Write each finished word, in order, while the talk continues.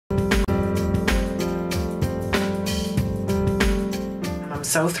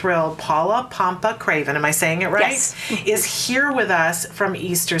so thrilled. Paula Pompa-Craven, am I saying it right? Yes. Is here with us from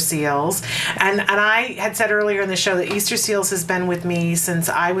Easter Seals. And I had said earlier in the show that Easter Seals has been with me since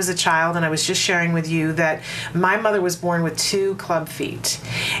I was a child, and I was just sharing with you that my mother was born with 2 club feet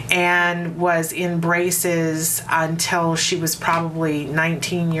and was in braces until she was probably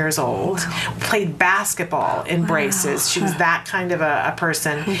 19 years old. Wow. Played basketball in braces. She was that kind of a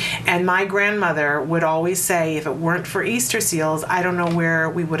person. And my grandmother would always say, if it weren't for Easter Seals, I don't know where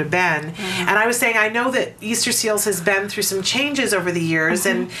we would have been. And I was saying, I know that Easter Seals has been through some changes over the years,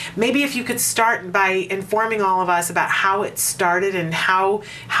 and maybe if you could start by informing all of us about how it started and how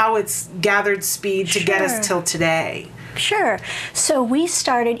it's gathered speed to get us till today. Sure. So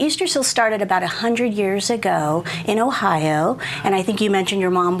Easter Seals started about 100 years ago in Ohio, and I think you mentioned your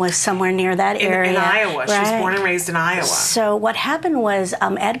mom was somewhere near that area. In Iowa. Right? She was born and raised in Iowa. So what happened was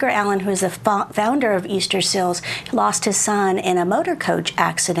Edgar Allan, who is the founder of Easter Seals, lost his son in a motor coach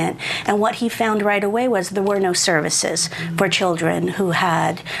accident, and what he found right away was there were no services for children who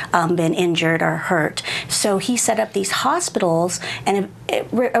had been injured or hurt. So he set up these hospitals, and it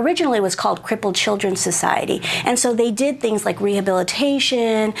originally was called Crippled Children's Society, and so they did things like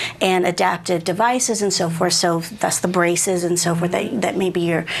rehabilitation and adaptive devices and so forth, so thus the braces and so forth that maybe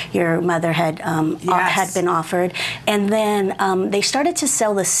your mother had had been offered. And then they started to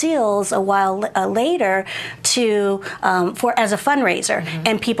sell the seals a while later as a fundraiser,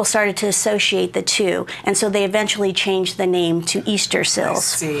 and people started to associate the two, and so they eventually changed the name to Easter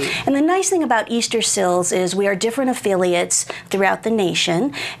Seals. And the nice thing about Easter Seals is we are different affiliates throughout the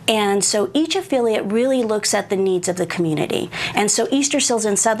nation, and so each affiliate really looks at the needs of the community. And so Easter Seals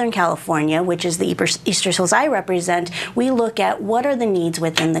in Southern California, which is the Easter Seals I represent, we look at what are the needs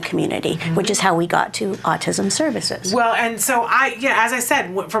within the community, which is how we got to autism services. Well, and so as I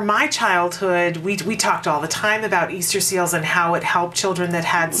said, from my childhood, we talked all the time about Easter Seals and how it helped children that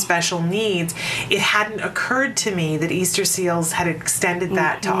had special needs. It hadn't occurred to me that Easter Seals had extended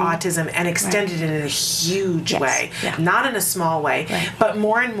that to autism, and extended it in a huge way, not in a small way, but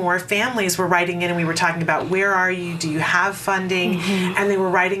more and more families were writing in, and we were talking about, where are you? Do you have funding? And they were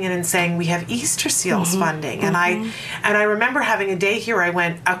writing in and saying, we have Easter Seals funding. And I remember having a day here where I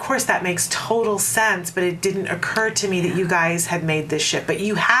went, of course that makes total sense, but it didn't occur to me that you guys had made this shift. But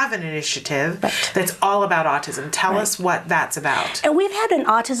you have an initiative that's all about autism. Tell us what that's about. And we've had an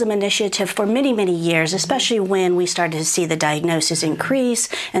autism initiative for many, many years, especially when we started to see the diagnosis increase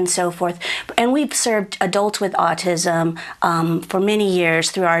and so forth. And we've served adults with autism for many years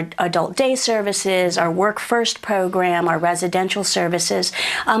through our adult day services, our Work First program, our residential services.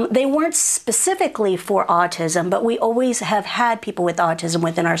 They weren't specifically for autism, but we always have had people with autism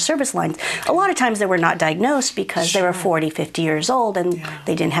within our service lines. A lot of times they were not diagnosed because they were 40, 50 years old, and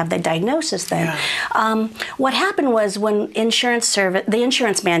they didn't have the diagnosis then. What happened was when the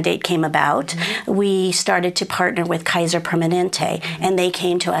insurance mandate came about, we started to partner with Kaiser Permanente, and they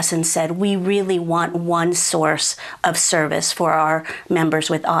came to us and said, we really want one source of service for our members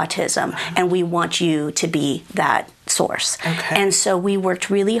with autism, and we want you to be that source. And so we worked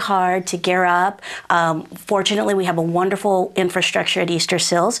really hard to gear up. Fortunately, we have a wonderful infrastructure at Easter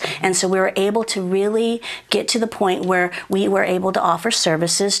Seals, and so we were able to really get to the point where we were able to offer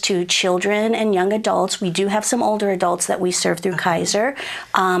services to children and young adults. We do have some older adults that we serve through Kaiser,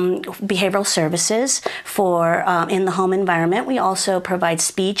 behavioral services for in the home environment. We also provide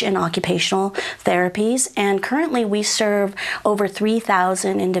speech and occupational therapies, and currently we serve over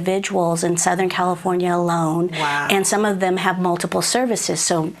 3,000 individuals in Southern California alone. And some of them have multiple services,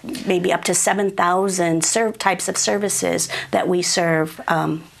 so maybe up to 7,000 types of services that we serve.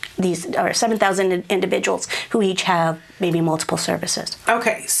 These are 7,000 individuals who each have maybe multiple services.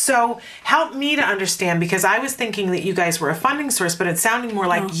 Okay, so help me to understand, because I was thinking that you guys were a funding source, but it's sounding more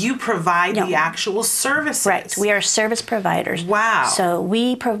like you provide the actual services. Right, we are service providers. Wow. So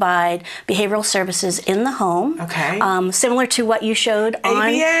we provide behavioral services in the home. Okay. Similar to what you showed on.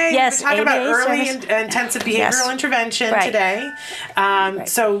 ABA. Yes, we're talking about early service. intensive behavioral intervention today.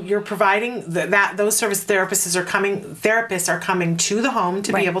 So you're providing those service therapists are coming to the home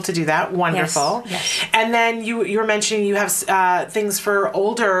to be able to do that. Wonderful. Yes. And then you were mentioning you have things for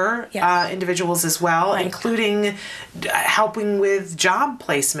older individuals as well, including helping with job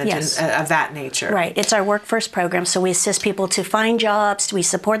placement and, of that nature. Right. It's our Work First program, so we assist people to find jobs, we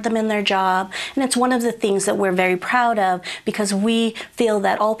support them in their job, and it's one of the things that we're very proud of, because we feel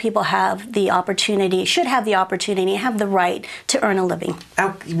that all people have the opportunity, should have the opportunity, have the right to earn a living.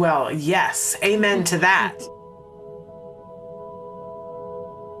 Oh, well, yes. Amen to that.